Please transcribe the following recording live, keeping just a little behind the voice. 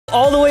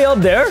all the way up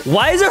there?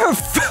 Why is there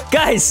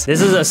Guys,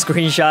 this is a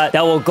screenshot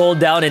that will go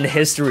down in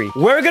history.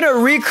 We're gonna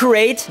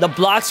recreate the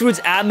Blox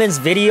Fruits admin's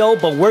video,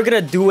 but we're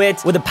gonna do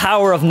it with the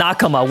power of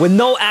Nakama, with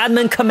no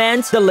admin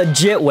commands, the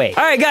legit way.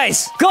 All right,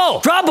 guys, go.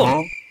 Drop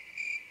them.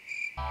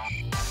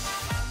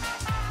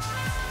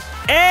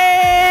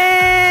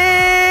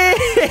 Hey!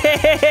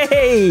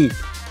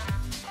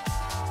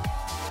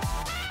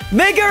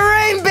 Make it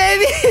rain,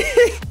 baby!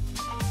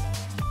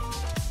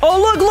 Oh,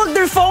 look,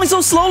 they're falling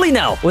so slowly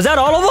now. Was that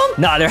all of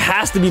them? Nah, there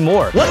has to be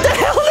more. What the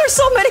hell? There's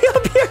so many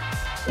up here.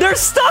 They're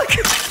stuck.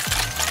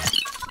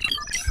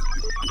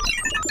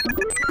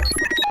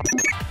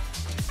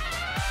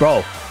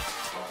 Bro,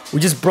 we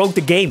just broke the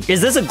game.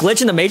 Is this a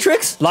glitch in the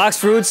Matrix? Blox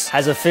Fruits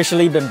has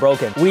officially been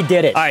broken. We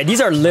did it. All right,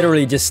 these are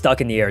literally just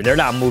stuck in the air. They're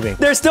not moving.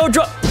 They're still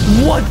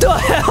What the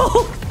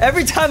hell?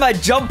 Every time I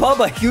jump up,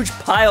 a huge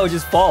pile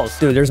just falls.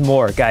 Dude, there's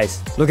more,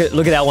 guys. Look at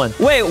that one.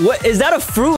 Wait, what? Is that a fruit?